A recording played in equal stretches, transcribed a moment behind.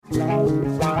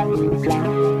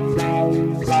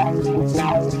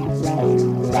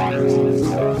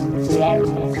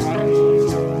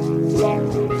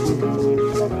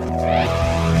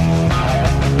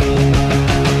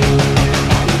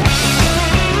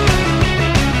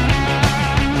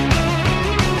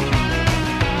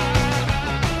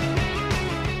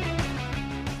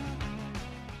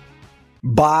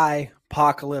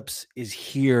Apocalypse is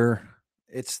here.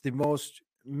 It's the most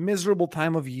miserable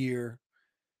time of year.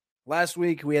 Last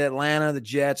week, we had Atlanta, the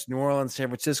Jets, New Orleans, San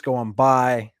Francisco on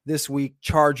bye. This week,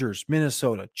 Chargers,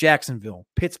 Minnesota, Jacksonville,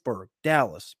 Pittsburgh,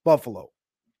 Dallas, Buffalo.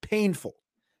 Painful.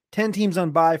 10 teams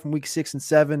on bye from week 6 and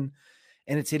 7,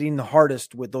 and it's hitting the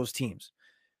hardest with those teams.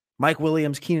 Mike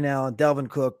Williams, Keenan Allen, Delvin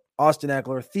Cook, Austin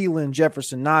Eckler, Thielen,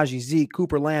 Jefferson, Najee, Zeke,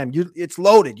 Cooper Lamb. It's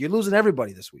loaded. You're losing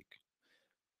everybody this week.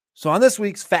 So on this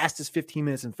week's Fastest 15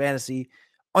 Minutes in Fantasy,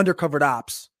 Undercovered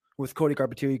Ops with Cody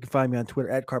Carpentier. You can find me on Twitter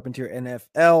at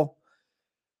CarpentierNFL.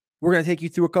 We're going to take you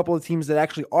through a couple of teams that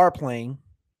actually are playing.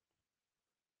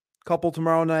 A couple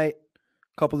tomorrow night,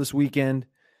 a couple this weekend.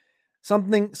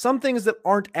 Some things that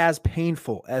aren't as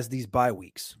painful as these bye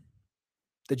weeks.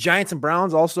 The Giants and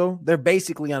Browns also, they're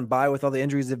basically on bye with all the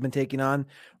injuries they've been taking on.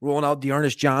 Rolling out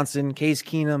Dearness Johnson, Case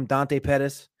Keenum, Dante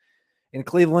Pettis. In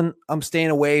Cleveland, I'm staying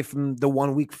away from the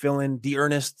 1 week fill-in,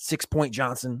 Dearness, 6-point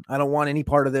Johnson. I don't want any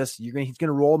part of this. He's going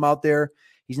to roll him out there.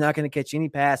 He's not going to catch any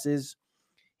passes.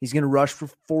 He's going to rush for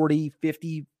 40,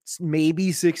 50,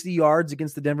 maybe 60 yards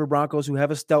against the Denver Broncos, who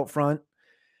have a stout front.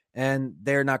 And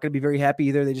they're not going to be very happy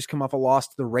either. They just come off a loss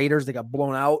to the Raiders. They got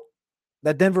blown out.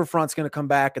 That Denver front's going to come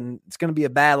back, and it's going to be a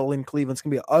battle in Cleveland. It's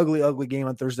going to be an ugly, ugly game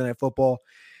on Thursday Night Football.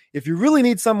 If you really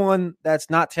need someone that's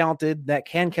not talented, that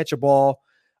can catch a ball,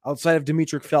 outside of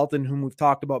Dimitri Felton, whom we've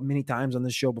talked about many times on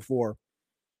this show before,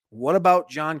 what about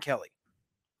John Kelly,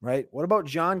 right? What about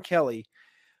John Kelly,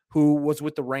 who was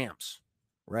with the Rams,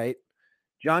 right?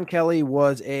 John Kelly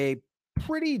was a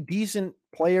pretty decent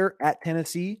player at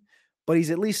Tennessee, but he's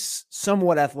at least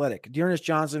somewhat athletic. Dearness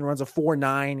Johnson runs a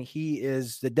 4.9. He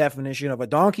is the definition of a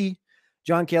donkey.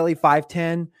 John Kelly,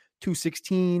 5'10",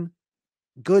 216,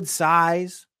 good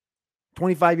size,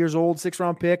 25 years old,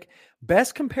 6th-round pick.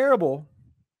 Best comparable.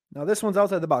 Now, this one's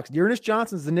outside the box. Dearness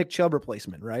Johnson's the Nick Chubb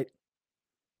replacement, right?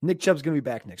 Nick Chubb's going to be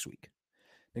back next week.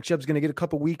 Nick Chubb's going to get a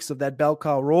couple weeks of that bell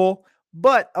cow role.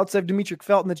 But outside of Dimitri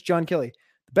Felton, that's John Kelly.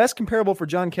 The best comparable for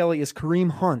John Kelly is Kareem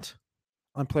Hunt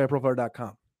on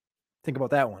playerprofiler.com. Think about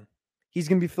that one. He's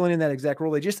going to be filling in that exact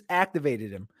role. They just activated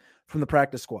him from the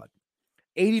practice squad.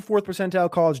 84th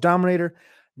percentile college dominator,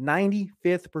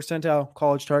 95th percentile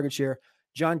college target share.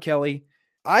 John Kelly.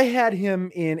 I had him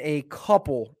in a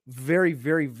couple very,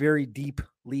 very, very deep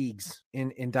leagues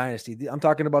in Dynasty. I'm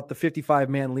talking about the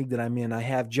 55-man league that I'm in. I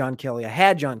have John Kelly. I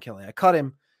had John Kelly. I cut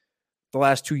him the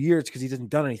last 2 years because he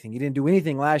hasn't done anything. He didn't do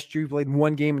anything last year. He played in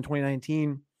one game in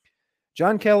 2019.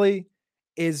 John Kelly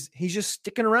he's just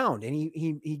sticking around, and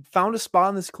he found a spot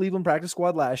in this Cleveland practice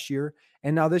squad last year,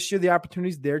 and now this year the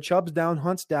opportunity's there. Chubb's down,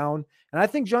 Hunt's down, and I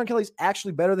think John Kelly's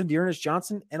actually better than Dearness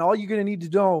Johnson, and all you're going to need to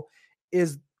know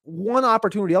is one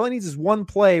opportunity. All he needs is one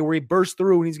play where he bursts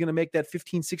through and he's going to make that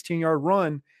 15, 16-yard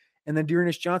run. And then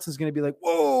Dearness Johnson's going to be like,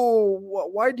 whoa,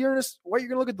 why Dearness? Why are you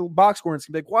going to look at the box score and it's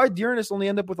going to be like, why Dearness only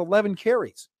end up with 11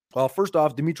 carries? Well, first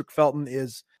off, Dimitri Felton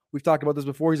we've talked about this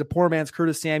before. He's a poor man's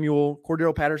Curtis Samuel,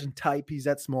 Cordero Patterson type. He's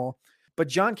that small. But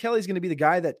John Kelly's going to be the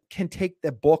guy that can take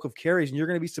that bulk of carries. And you're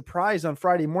going to be surprised on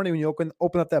Friday morning when you open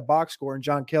up that box score and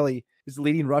John Kelly is the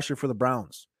leading rusher for the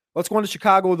Browns. Let's go on to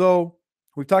Chicago, though.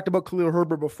 We've talked about Khalil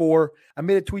Herbert before. I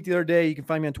made a tweet the other day. You can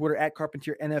find me on Twitter at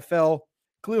CarpentierNFL.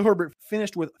 Khalil Herbert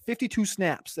finished with 52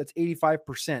 snaps. That's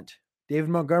 85%. David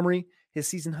Montgomery, his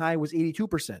season high was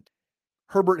 82%.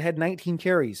 Herbert had 19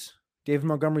 carries. David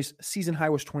Montgomery's season high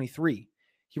was 23.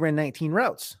 He ran 19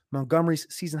 routes. Montgomery's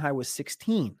season high was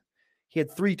 16. He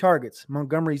had 3 targets.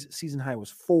 Montgomery's season high was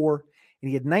 4. And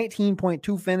he had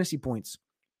 19.2 fantasy points.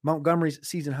 Montgomery's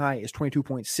season high is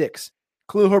 22.6.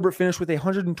 Khalil Herbert finished with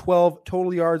 112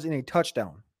 total yards and a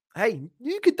touchdown. Hey,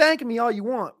 you could thank me all you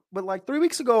want, but like 3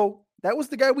 weeks ago, that was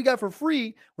the guy we got for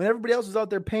free when everybody else was out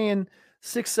there paying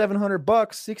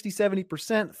 $600-700, 60,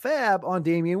 70% fab on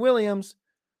Damian Williams.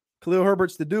 Khalil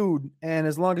Herbert's the dude, and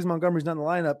as long as Montgomery's not in the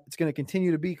lineup, it's going to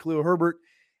continue to be Khalil Herbert.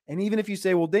 And even if you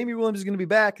say, well, Damian Williams is going to be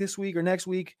back this week or next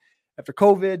week after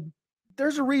COVID,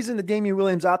 there's a reason that Damian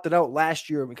Williams opted out last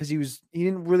year because he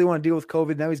didn't really want to deal with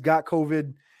COVID. Now he's got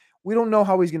COVID. We don't know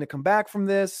how he's going to come back from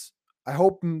this. I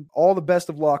hope him all the best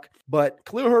of luck. But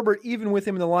Khalil Herbert, even with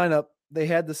him in the lineup, they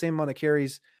had the same amount of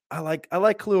carries. I like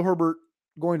Khalil Herbert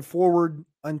going forward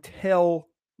until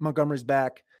Montgomery's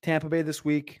back. Tampa Bay this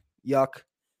week, yuck.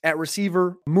 At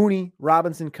receiver, Mooney,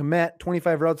 Robinson, Kmet,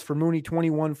 25 routes for Mooney,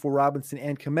 21 for Robinson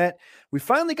and Kmet. We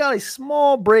finally got a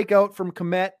small breakout from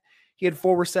Kmet. He had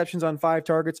 4 receptions on 5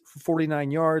 targets for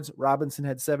 49 yards. Robinson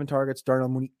had 7 targets, Darnell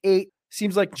Mooney 8.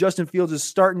 Seems like Justin Fields is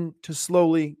starting to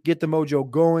slowly get the mojo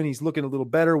going. He's looking a little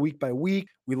better week by week.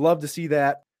 We love to see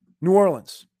that. New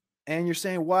Orleans. And you're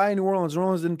saying, why New Orleans? New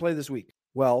Orleans didn't play this week.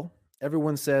 Well,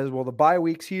 everyone says, well, the bye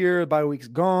week's here. The bye week's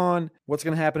gone. What's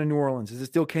going to happen in New Orleans? Is it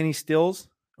still Kenny Stills?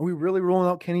 Are we really rolling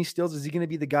out Kenny Stills? Is he going to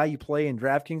be the guy you play in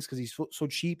DraftKings because he's so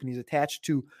cheap and he's attached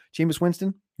to Jameis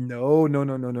Winston? No.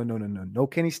 No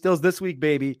Kenny Stills this week,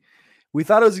 baby. We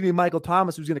thought it was going to be Michael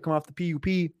Thomas who's going to come off the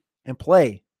PUP and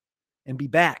play and be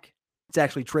back. It's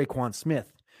actually Traquan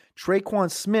Smith.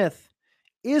 Traquan Smith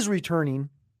is returning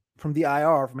from the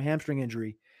IR from a hamstring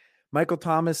injury. Michael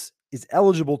Thomas is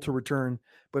eligible to return,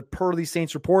 but per these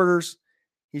Saints reporters,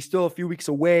 he's still a few weeks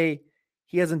away.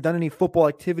 He hasn't done any football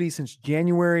activity since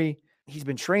January. He's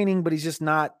been training, but he's just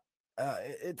not.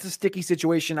 It's a sticky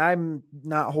situation. I'm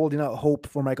not holding out hope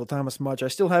for Michael Thomas much. I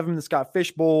still have him in the Scott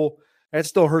Fishbowl. It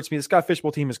still hurts me. The Scott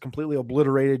Fishbowl team is completely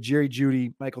obliterated. Jerry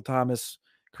Jeudy, Michael Thomas,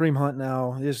 Kareem Hunt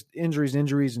now. There's injuries,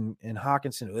 and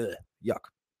Hawkinson. Ugh, yuck.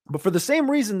 But for the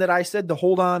same reason that I said to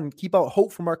hold on and keep out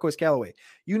hope for Marquez Callaway.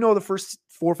 You know, the first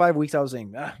 4 or 5 weeks I was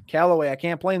saying, Callaway, I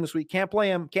can't play him this week. Can't play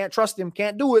him. Can't trust him.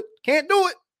 Can't do it.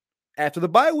 After the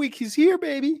bye week, he's here,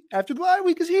 baby. After the bye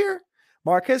week is here.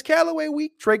 Marquez Callaway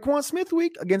week, Traquan Smith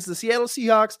week against the Seattle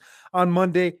Seahawks on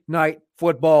Monday Night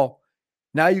Football.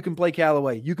 Now you can play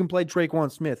Callaway. You can play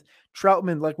Traquan Smith.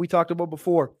 Troutman, like we talked about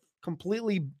before,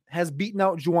 completely has beaten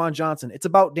out Juwan Johnson. It's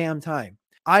about damn time.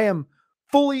 I am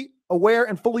fully aware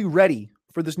and fully ready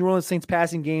for this New Orleans Saints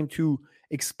passing game to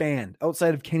expand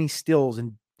outside of Kenny Stills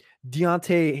and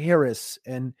Deontay Harris.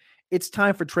 And it's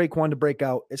time for Traquan to break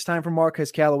out. It's time for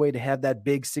Marquez Callaway to have that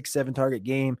big 6-7 target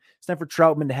game. It's time for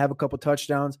Troutman to have a couple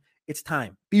touchdowns. It's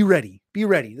time. Be ready.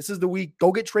 This is the week.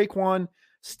 Go get Traquan.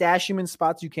 Stash him in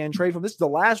spots you can trade from. This is the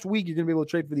last week you're going to be able to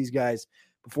trade for these guys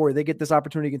before they get this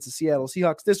opportunity against the Seattle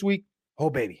Seahawks this week. Oh,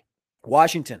 baby.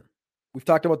 Washington. We've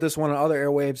talked about this one on other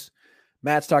airwaves.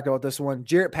 Matt's talked about this one.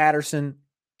 Jarrett Patterson,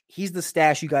 he's the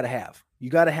stash you got to have. You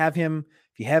got to have him.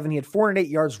 If you haven't, he had 408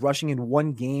 yards rushing in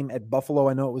one game at Buffalo.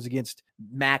 I know it was against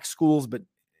MAC schools, but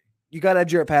you got to have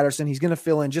Jarrett Patterson. He's going to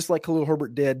fill in just like Khalil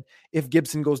Herbert did if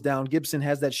Gibson goes down. Gibson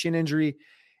has that shin injury.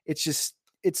 It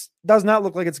does not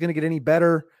look like it's going to get any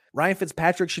better. Ryan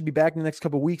Fitzpatrick should be back in the next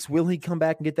couple of weeks. Will he come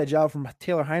back and get that job from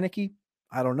Taylor Heineke?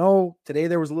 I don't know. Today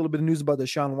there was a little bit of news about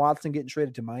Deshaun Watson getting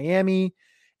traded to Miami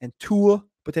and Tua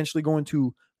potentially going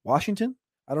to Washington.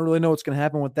 I don't really know what's going to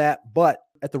happen with that. But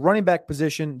at the running back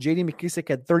position, J.D. McKissick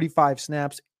had 35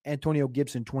 snaps. Antonio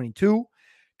Gibson, 22.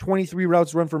 23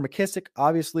 routes run for McKissick.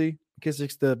 Obviously,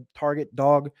 McKissick's the target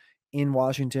dog in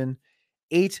Washington.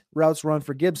 8 routes run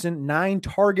for Gibson. 9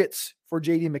 targets for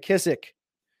J.D. McKissick.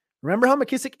 Remember how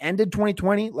McKissick ended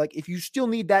 2020? Like, if you still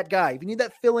need that guy, if you need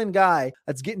that fill-in guy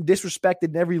that's getting disrespected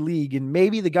in every league, and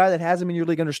maybe the guy that has him in your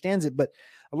league understands it, but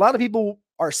a lot of people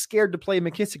are scared to play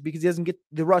McKissick because he doesn't get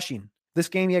the rushing. This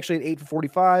game, he actually had 8 for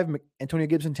 45. Antonio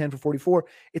Gibson, 10 for 44.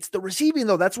 It's the receiving,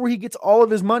 though. That's where he gets all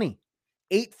of his money.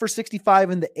 8 for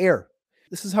 65 in the air.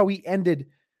 This is how he ended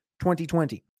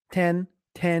 2020. 10,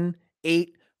 10,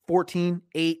 8, 14,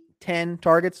 8, 10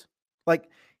 targets. Like,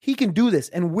 he can do this.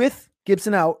 And with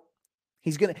Gibson out,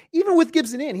 even with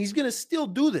Gibson in, he's going to still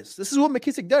do this. This is what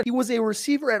McKissick does. He was a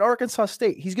receiver at Arkansas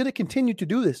State. He's going to continue to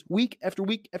do this week after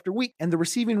week after week. And the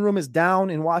receiving room is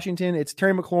down in Washington. It's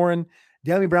Terry McLaurin.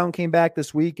 De'Ami Brown came back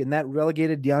this week, and that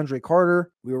relegated DeAndre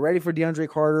Carter. We were ready for DeAndre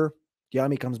Carter.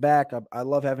 De'Ami comes back. I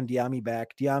love having De'Ami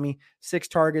back. De'Ami, 6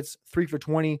 targets, 3 for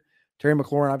 20. Terry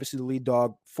McLaurin, obviously the lead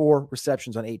dog, 4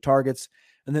 receptions on 8 targets.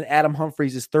 And then Adam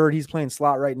Humphries is third. He's playing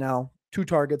slot right now. 2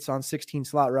 targets on 16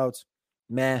 slot routes.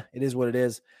 Meh, it is what it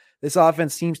is. This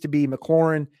offense seems to be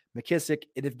McLaurin, McKissick,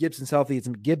 and if Gibson's healthy, it's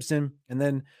Gibson. And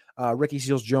then Ricky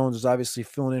Seals-Jones is obviously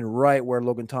filling in right where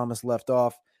Logan Thomas left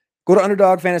off. Go to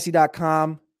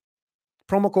UnderdogFantasy.com.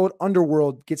 Promo code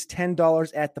Underworld gets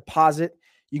 $10 at deposit.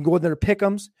 You can go in there to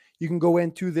Pick'ems. You can go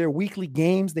into their weekly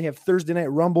games. They have Thursday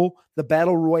Night Rumble, the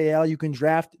Battle Royale. You can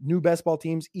draft new best ball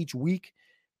teams each week.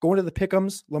 Go into the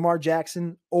Pick'ems. Lamar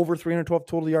Jackson, over 312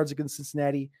 total yards against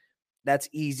Cincinnati. That's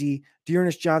easy.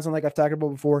 Dearness Johnson, like I've talked about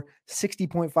before,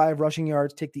 60.5 rushing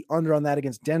yards. Take the under on that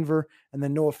against Denver. And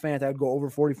then Noah Fant, I would go over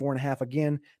 44.5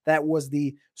 again. That was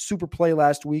the super play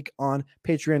last week on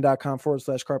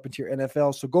patreon.com/Carpentier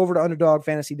NFL. So go over to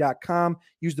underdogfantasy.com,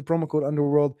 use the promo code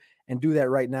Underworld, and do that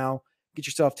right now. Get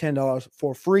yourself $10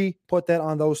 for free. Put that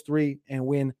on those 3 and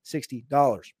win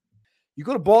 $60. You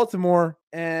go to Baltimore,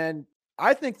 and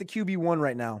I think the QB1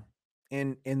 right now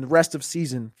in the rest of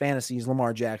season fantasy is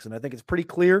Lamar Jackson. I think it's pretty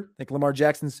clear. I think Lamar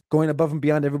Jackson's going above and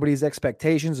beyond everybody's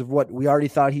expectations of what we already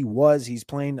thought he was. He's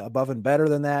playing above and better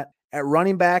than that. At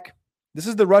running back, this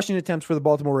is the rushing attempts for the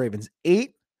Baltimore Ravens.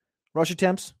 8 rush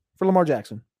attempts for Lamar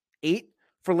Jackson. 8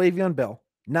 for Le'Veon Bell.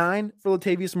 9 for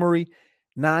Latavius Murray.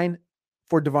 9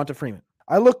 for Devonta Freeman.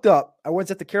 I looked up. I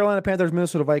went at the Carolina Panthers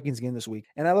Minnesota Vikings game this week,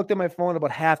 and I looked at my phone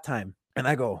about halftime, and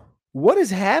I go, what is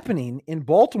happening in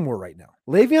Baltimore right now?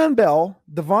 Le'Veon Bell,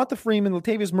 Devonta Freeman,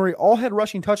 Latavius Murray all had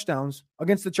rushing touchdowns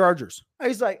against the Chargers. I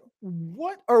was like,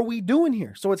 what are we doing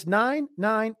here? So it's 9,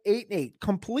 9, 8, 8.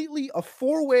 Completely a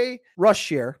 4-way rush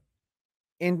share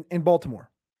in Baltimore.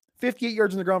 58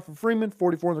 yards on the ground for Freeman,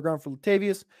 44 on the ground for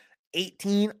Latavius,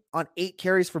 18 on 8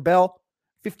 carries for Bell,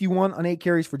 51 on 8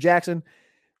 carries for Jackson.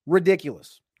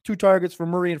 Ridiculous. 2 targets for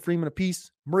Murray and Freeman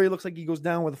apiece. Murray looks like he goes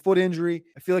down with a foot injury.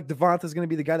 I feel like Devonta is going to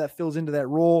be the guy that fills into that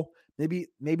role.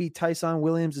 Maybe Tyson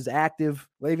Williams is active.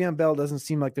 Le'Veon Bell doesn't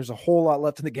seem like there's a whole lot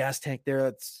left in the gas tank there.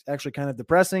 It's actually kind of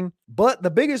depressing. But the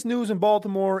biggest news in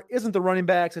Baltimore isn't the running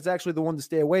backs. It's actually the one to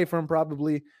stay away from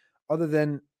probably, other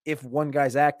than if one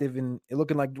guy's active. And it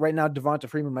looking like right now Devonta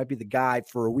Freeman might be the guy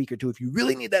for a week or two. If you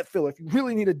really need that fill, if you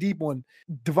really need a deep one,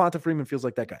 Devonta Freeman feels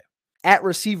like that guy. At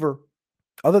receiver,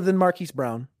 other than Marquise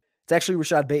Brown, it's actually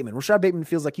Rashad Bateman. Rashad Bateman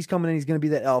feels like he's coming in. He's going to be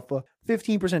that alpha.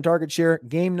 15% target share.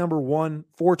 Game number 1,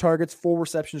 4 targets, 4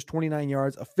 receptions, 29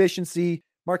 yards. Efficiency.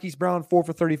 Marquise Brown, 4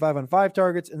 for 35 on 5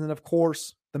 targets. And then, of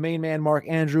course, the main man, Mark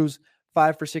Andrews,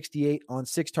 5 for 68 on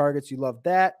 6 targets. You love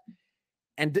that.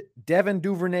 And Devin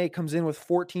Duvernay comes in with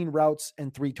 14 routes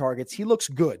and 3 targets. He looks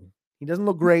good. He doesn't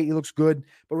look great. He looks good.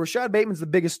 But Rashad Bateman's the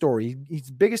biggest story. He's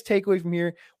the biggest takeaway from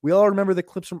here. We all remember the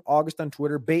clips from August on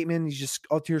Twitter. Bateman, he's just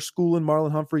out here schooling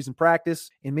Marlon Humphreys in practice,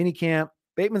 in minicamp.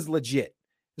 Bateman's legit.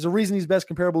 There's a reason he's best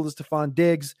comparable to Stephon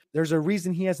Diggs. There's a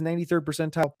reason he has 93rd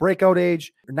percentile breakout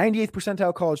age, or 98th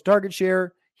percentile college target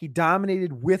share. He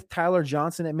dominated with Tyler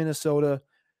Johnson at Minnesota.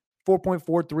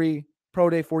 4.43 pro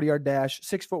day 40-yard dash,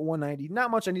 6'1", 190. Not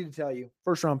much I need to tell you.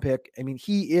 First round pick. I mean,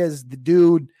 he is the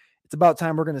dude. It's about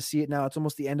time we're going to see it now. It's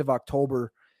almost the end of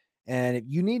October. And if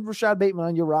you need Rashad Bateman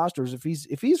on your rosters, if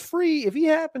he's free, if he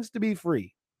happens to be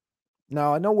free.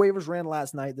 Now, I know waivers ran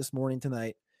last night, this morning,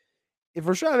 tonight. If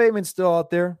Rashad Bateman's still out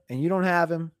there and you don't have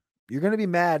him, you're going to be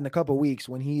mad in a couple of weeks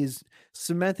when he's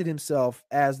cemented himself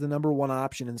as the number 1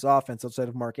 option in this offense outside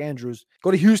of Mark Andrews.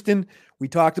 Go to Houston. We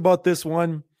talked about this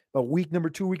one about week number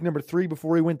 2, week number 3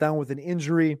 before he went down with an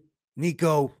injury.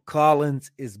 Nico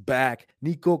Collins is back.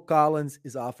 Nico Collins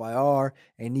is off IR,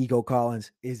 and Nico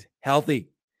Collins is healthy.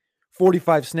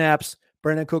 45 snaps.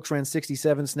 Brandon Cooks ran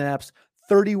 67 snaps.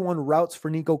 31 routes for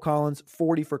Nico Collins,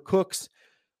 40 for Cooks.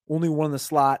 Only 1 in the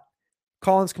slot.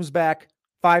 Collins comes back,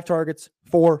 5 targets,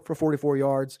 4 for 44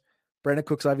 yards. Brandon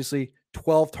Cooks, obviously,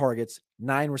 12 targets,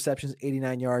 9 receptions,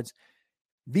 89 yards.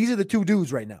 These are the 2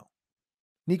 dudes right now.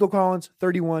 Nico Collins,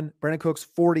 31. Brandon Cooks,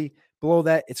 40. Below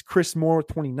that, it's Chris Moore,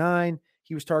 29.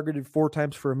 He was targeted 4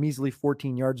 times for a measly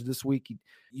 14 yards this week.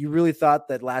 You really thought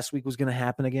that last week was going to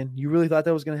happen again? You really thought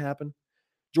that was going to happen?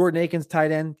 Jordan Akins,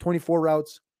 tight end, 24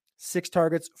 routes, 6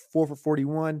 targets, 4 for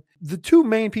 41. The 2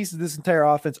 main pieces of this entire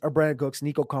offense are Brandon Cooks,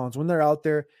 Nico Collins. When they're out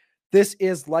there, this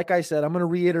is, like I said, I'm going to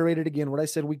reiterate it again, what I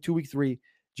said week 2, week 3.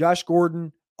 Josh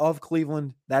Gordon of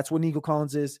Cleveland. That's what Nico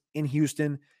Collins is in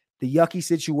Houston. The yucky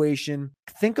situation.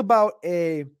 Think about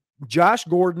a Josh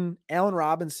Gordon, Allen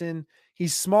Robinson.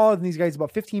 He's smaller than these guys,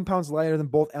 about 15 pounds lighter than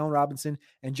both Allen Robinson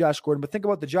and Josh Gordon. But think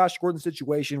about the Josh Gordon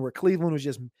situation where Cleveland was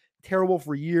just terrible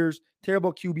for years,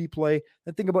 terrible QB play.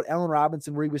 Then think about Allen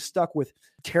Robinson, where he was stuck with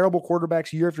terrible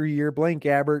quarterbacks year after year. Blaine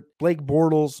Gabbert, Blake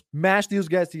Bortles. Mash these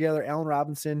guys together, Allen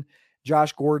Robinson,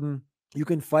 Josh Gordon. You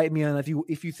can fight me on if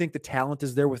you think the talent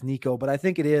is there with Nico, but I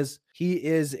think it is. He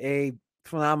is a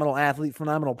phenomenal athlete,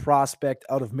 phenomenal prospect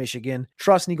out of Michigan.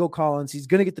 Trust Nico Collins. He's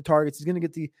going to get the targets. He's going to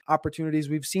get the opportunities.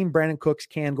 We've seen Brandon Cooks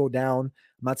can go down.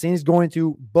 I'm not saying he's going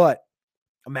to, but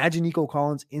imagine Nico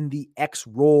Collins in the X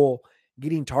role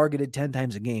getting targeted 10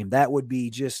 times a game. That would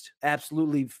be just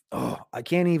absolutely, I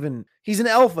can't even, he's an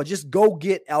alpha. Just go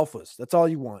get alphas. That's all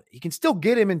you want. You can still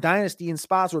get him in Dynasty in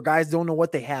spots where guys don't know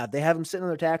what they have. They have him sitting on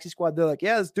their taxi squad. They're like,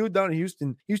 yeah, this dude down in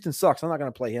Houston sucks. I'm not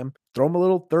going to play him. Throw him a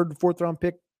little 3rd and 4th round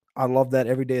pick. I love that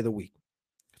every day of the week.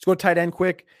 Let's go tight end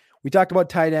quick. We talked about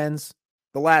tight ends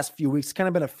the last few weeks. It's kind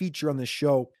of been a feature on this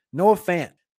show. Noah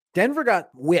Fant. Denver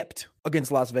got whipped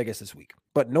against Las Vegas this week,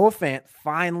 but Noah Fant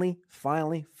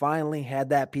finally had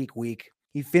that peak week.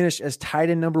 He finished as tight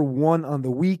end number 1 on the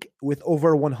week with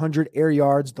over 100 air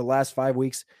yards the last 5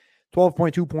 weeks.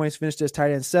 12.2 points, finished as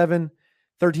tight end 7.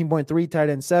 13.3, tight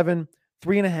end 7.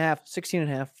 3.5,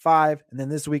 16.5, 5. And then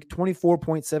this week,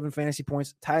 24.7 fantasy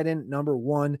points. Tight end number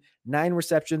 1, 9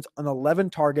 receptions on 11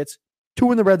 targets,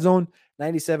 2 in the red zone,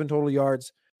 97 total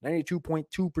yards,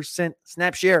 92.2%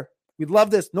 snap share. We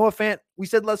love this. Noah Fant, we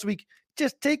said last week,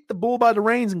 just take the bull by the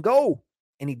reins and go.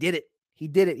 And he did it. He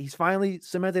did it. He's finally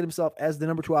cemented himself as the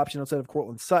number 2 option outside of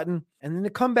Cortland Sutton. And in the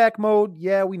comeback mode,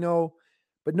 yeah, we know.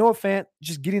 But Noah Fant,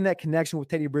 just getting that connection with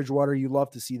Teddy Bridgewater, you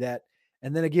love to see that.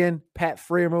 And then again, Pat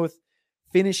Freiermuth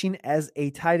finishing as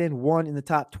a tight end 1 in the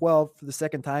top 12 for the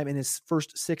second time in his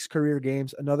first 6 career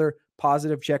games. Another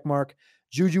positive check mark.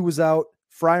 Juju was out.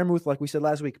 Freiermuth, like we said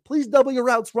last week, please double your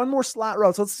routes. Run more slot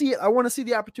routes. Let's see it. I want to see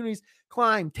the opportunities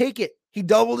climb. Take it. He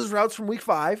doubled his routes from week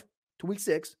 5 to week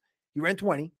 6. He ran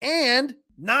 20, and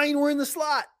 9 were in the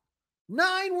slot.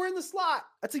 9 were in the slot.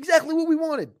 That's exactly what we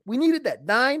wanted. We needed that.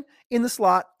 9 in the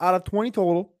slot out of 20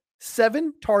 total,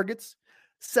 7 targets,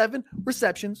 7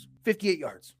 receptions, 58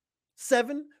 yards.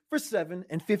 7 for 7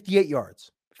 and 58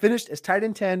 yards. Finished as tight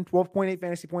end 10, 12.8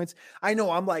 fantasy points. I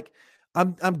know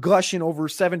I'm gushing over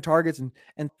 7 targets and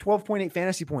 12.8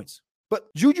 fantasy points. But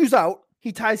Juju's out.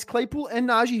 He ties Claypool and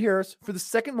Najee Harris for the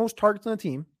second most targets on the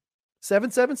team.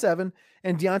 777,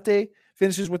 and Deontay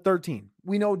finishes with 13.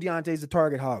 We know Deontay's a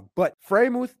target hog, but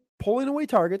Freiermuth pulling away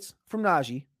targets from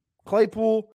Najee.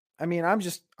 Claypool, I mean,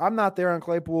 I'm not there on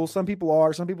Claypool. Some people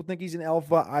are. Some people think he's an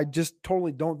alpha. I just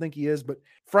totally don't think he is, but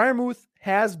Freiermuth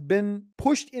has been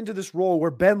pushed into this role where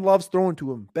Ben loves throwing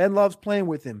to him. Ben loves playing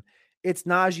with him. It's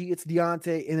Najee, it's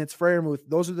Deontay, and it's Freiermuth.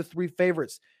 Those are the 3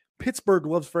 favorites. Pittsburgh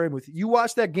loves Freiermuth. You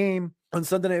watched that game on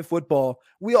Sunday Night Football.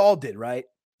 We all did, right?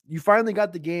 You finally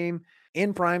got the game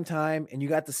in prime time, and you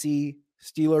got to see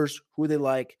Steelers, who they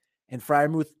like, and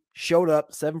Freiermuth showed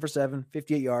up 7 for 7,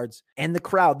 58 yards. And the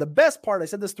crowd, the best part, I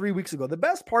said this 3 weeks ago, the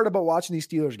best part about watching these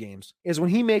Steelers games is when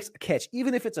he makes a catch,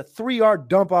 even if it's a 3-yard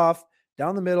dump off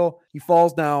down the middle, he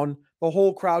falls down, the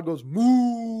whole crowd goes,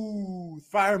 moo,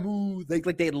 Freiermuth.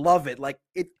 Like they love it. Like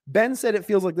it. Ben said it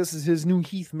feels like this is his new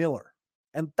Heath Miller.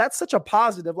 And that's such a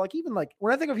positive. Like, even like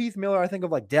when I think of Heath Miller, I think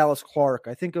of like Dallas Clark.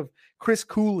 I think of Chris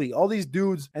Cooley, all these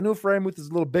dudes. I know Freiermuth is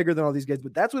a little bigger than all these guys,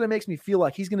 but that's what it makes me feel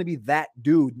like. He's going to be that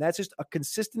dude. And that's just a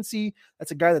consistency.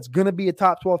 That's a guy that's going to be a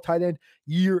top 12 tight end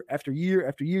year after year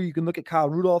after year. You can look at Kyle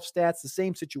Rudolph's stats, the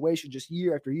same situation, just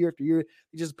year after year after year.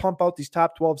 They just pump out these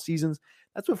top 12 seasons.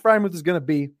 That's what Freiermuth is going to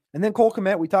be. And then Cole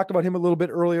Kmet, we talked about him a little bit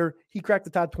earlier. He cracked the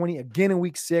top 20 again in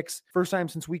week 6. First time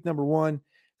since week number 1.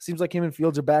 Seems like him and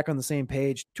Fields are back on the same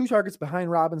page. 2 targets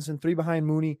behind Robinson, 3 behind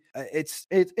Mooney. It's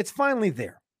finally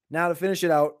there. Now to finish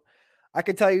it out, I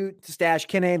could tell you to stash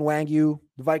Kene Nwangwu.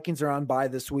 The Vikings are on bye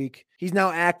this week. He's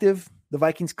now active. The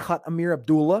Vikings cut Amir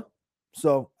Abdullah.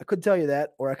 So I could tell you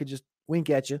that, or I could just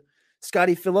wink at you.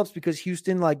 Scotty Phillips, because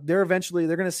Houston, like they're going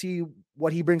to see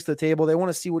what he brings to the table. They want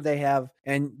to see what they have,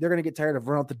 and they're going to get tired of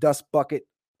running out the dust bucket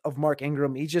of Mark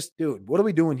Ingram. He's just, dude, what are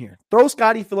we doing here? Throw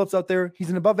Scotty Phillips out there. He's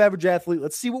an above average athlete.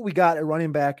 Let's see what we got at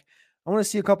running back. I want to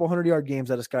see a couple 100-yard games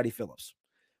out of Scotty Phillips.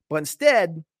 But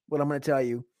instead, what I'm going to tell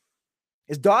you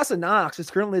is Dawson Knox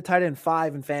is currently a tight end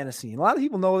 5 in fantasy. And a lot of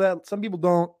people know that. Some people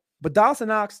don't. But Dawson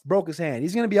Knox broke his hand.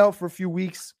 He's going to be out for a few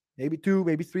weeks, maybe 2,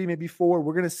 maybe 3, maybe 4.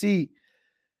 We're going to see.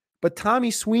 But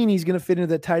Tommy Sweeney's going to fit into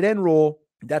the tight end role.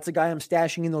 That's a guy I'm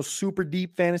stashing in those super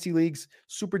deep fantasy leagues,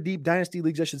 super deep dynasty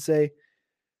leagues, I should say.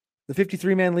 The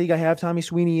 53-man league I have Tommy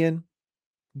Sweeney in.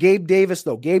 Gabe Davis,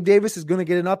 though. Gabe Davis is going to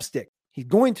get an upstick. He's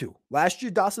going to. Last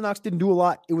year, Dawson Knox didn't do a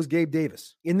lot. It was Gabe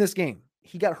Davis in this game.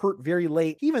 He got hurt very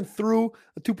late. He even threw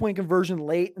a 2-point conversion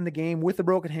late in the game with a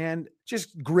broken hand.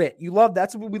 Just grit. You love,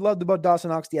 that's what we loved about Dawson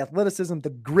Knox, the athleticism,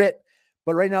 the grit.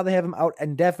 But right now they have him out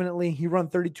indefinitely. He run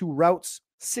 32 routes,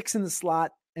 6 in the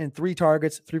slot, and 3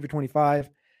 targets, 3 for 25.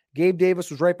 Gabe Davis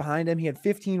was right behind him. He had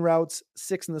 15 routes,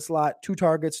 6 in the slot, 2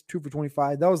 targets, 2 for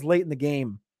 25. That was late in the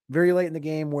game, very late in the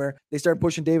game where they started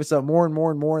pushing Davis up more and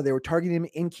more and more. They were targeting him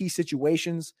in key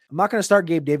situations. I'm not going to start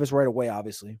Gabe Davis right away,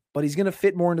 obviously, but he's going to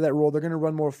fit more into that role. They're going to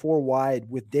run more 4 wide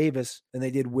with Davis than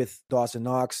they did with Dawson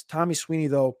Knox. Tommy Sweeney,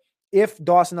 though, if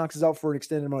Dawson Knox is out for an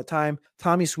extended amount of time,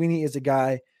 Tommy Sweeney is a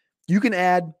guy you can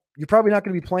add. You're probably not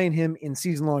going to be playing him in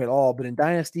season long at all, but in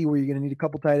Dynasty where you're going to need a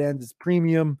couple tight ends, it's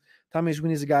premium. Tommy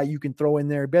Sweeney is a guy you can throw in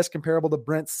there. Best comparable to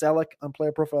Brent Selleck on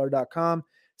playerprofiler.com.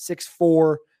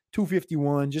 6'4",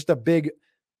 251, just a big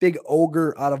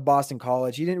ogre out of Boston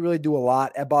College. He didn't really do a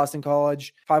lot at Boston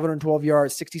College. 512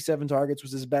 yards, 67 targets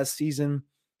was his best season.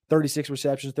 36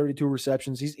 receptions, 32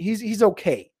 receptions. He's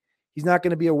okay. He's not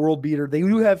going to be a world beater. They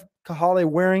do have Kahale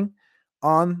Waring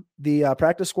on the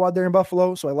practice squad there in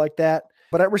Buffalo, so I like that.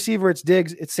 But at receiver, it's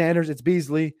Diggs, it's Sanders, it's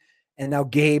Beasley, and now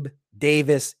Gabe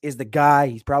Davis is the guy.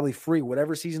 He's probably free.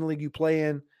 Whatever season league you play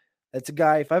in, that's a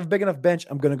guy. If I have a big enough bench,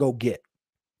 I'm going to go get.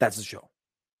 That's the show.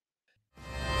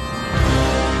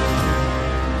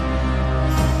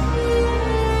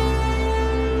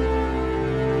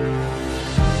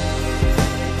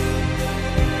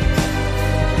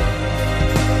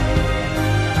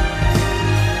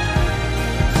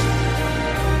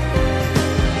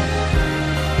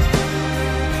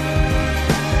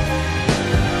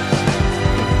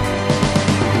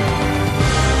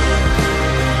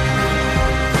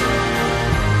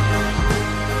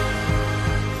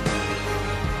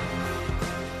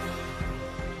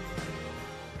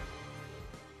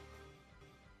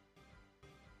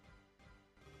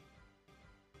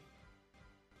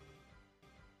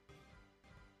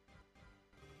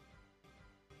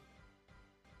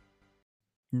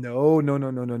 No, no,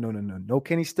 no, no, no, no, no, no. No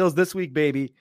Kenny Stills this week, baby.